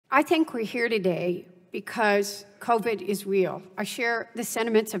I think we're here today because COVID is real. I share the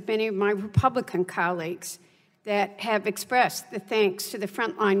sentiments of many of my Republican colleagues that have expressed the thanks to the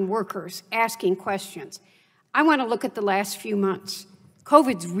frontline workers asking questions. I want to look at the last few months.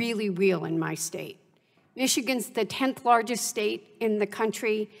 COVID's really real in my state. Michigan's the 10th largest state in the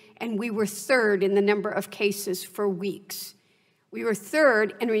country, and we were third in the number of cases for weeks. We were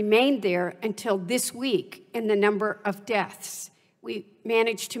third and remained there until this week in the number of deaths. We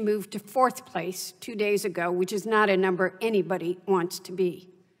managed to move to fourth place 2 days ago, which is not a number anybody wants to be.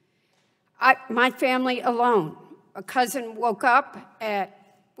 My family alone, a cousin woke up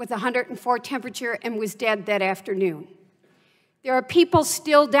with 104 temperature and was dead that afternoon. There are people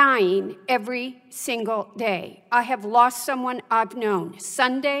still dying every single day. I have lost someone I've known.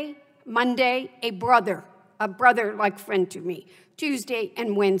 Sunday, Monday, a brother-like friend to me, Tuesday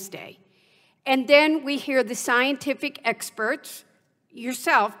and Wednesday. And then we hear the scientific experts,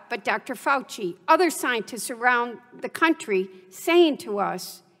 yourself, but Dr. Fauci, other scientists around the country saying to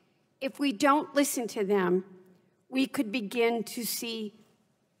us, if we don't listen to them, we could begin to see,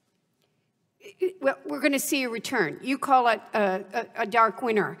 well, we're going to see a return. You call it a dark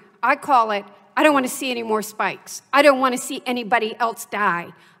winter. I call it, I don't want to see any more spikes. I don't want to see anybody else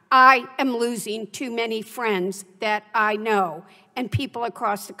die. I am losing too many friends that I know, and people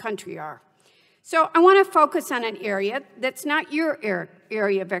across the country are. So I want to focus on an area that's not your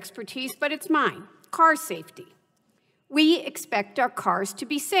area of expertise, but it's mine, car safety. We expect our cars to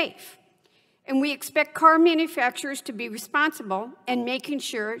be safe, and we expect car manufacturers to be responsible in making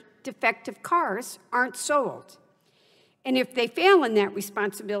sure defective cars aren't sold. And if they fail in that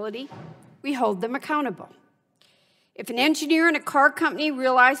responsibility, we hold them accountable. If an engineer in a car company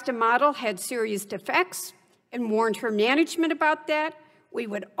realized a model had serious defects and warned her management about that, we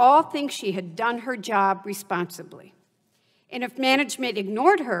would all think she had done her job responsibly. And if management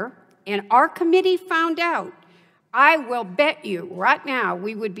ignored her and our committee found out, I will bet you right now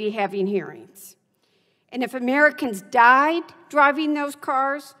we would be having hearings. And if Americans died driving those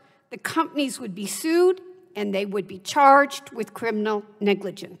cars, the companies would be sued and they would be charged with criminal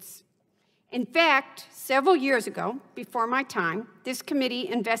negligence. In fact, several years ago, before my time, this committee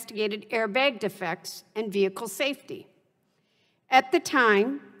investigated airbag defects and vehicle safety. At the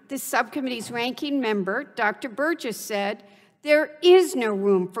time, the subcommittee's ranking member, Dr. Burgess, said, there is no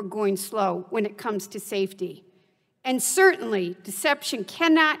room for going slow when it comes to safety. And certainly, deception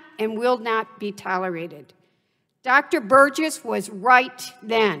cannot and will not be tolerated. Dr. Burgess was right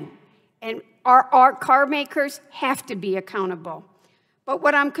then, and our car makers have to be accountable. But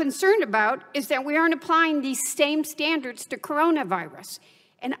what I'm concerned about is that we aren't applying these same standards to coronavirus.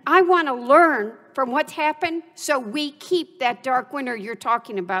 And I want to learn from what's happened so we keep that dark winter you're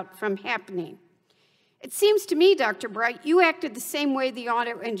talking about from happening. It seems to me, Dr. Bright, you acted the same way the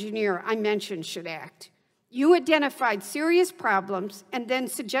auto engineer I mentioned should act. You identified serious problems and then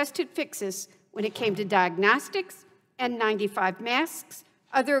suggested fixes when it came to diagnostics, N95 masks,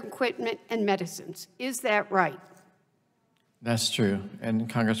 other equipment, and medicines. Is that right? That's true. And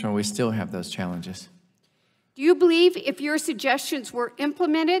Congressman, we still have those challenges. Do you believe if your suggestions were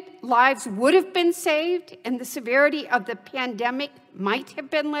implemented, lives would have been saved and the severity of the pandemic might have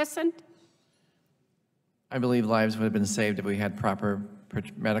been lessened? I believe lives would have been saved if we had proper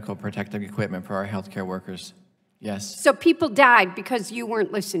medical protective equipment for our healthcare workers. Yes. So people died because you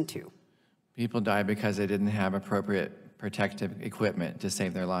weren't listened to? People died because they didn't have appropriate protective equipment to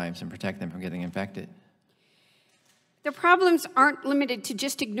save their lives and protect them from getting infected. The problems aren't limited to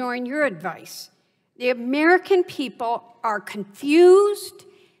just ignoring your advice. The American people are confused,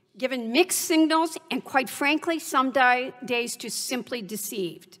 given mixed signals, and quite frankly, some days just simply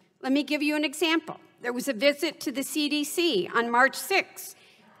deceived. Let me give you an example. There was a visit to the CDC on March 6th,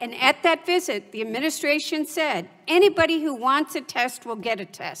 and at that visit, the administration said, anybody who wants a test will get a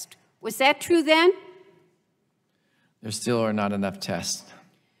test. Was that true then? There still are not enough tests.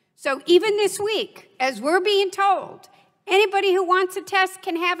 So even this week, as we're being told, anybody who wants a test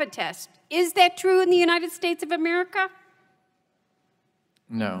can have a test. Is that true in the United States of America?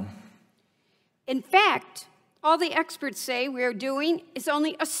 No. In fact, all the experts say we're doing is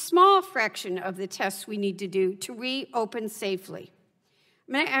only a small fraction of the tests we need to do to reopen safely.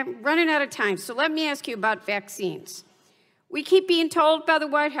 I'm running out of time, so let me ask you about vaccines. We keep being told by the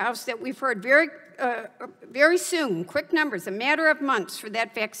White House that we've heard very soon, quick numbers, a matter of months for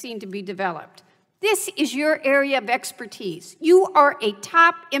that vaccine to be developed. This is your area of expertise. You are a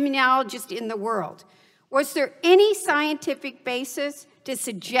top immunologist in the world. Was there any scientific basis to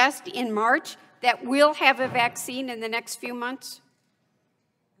suggest in March that we'll have a vaccine in the next few months?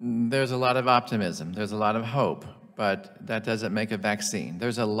 There's a lot of optimism. There's a lot of hope. but that doesn't make a vaccine.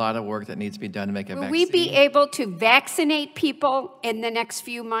 There's a lot of work that needs to be done to make a vaccine. Will we be able to vaccinate people in the next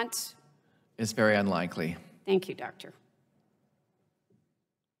few months? It's very unlikely. Thank you, Doctor.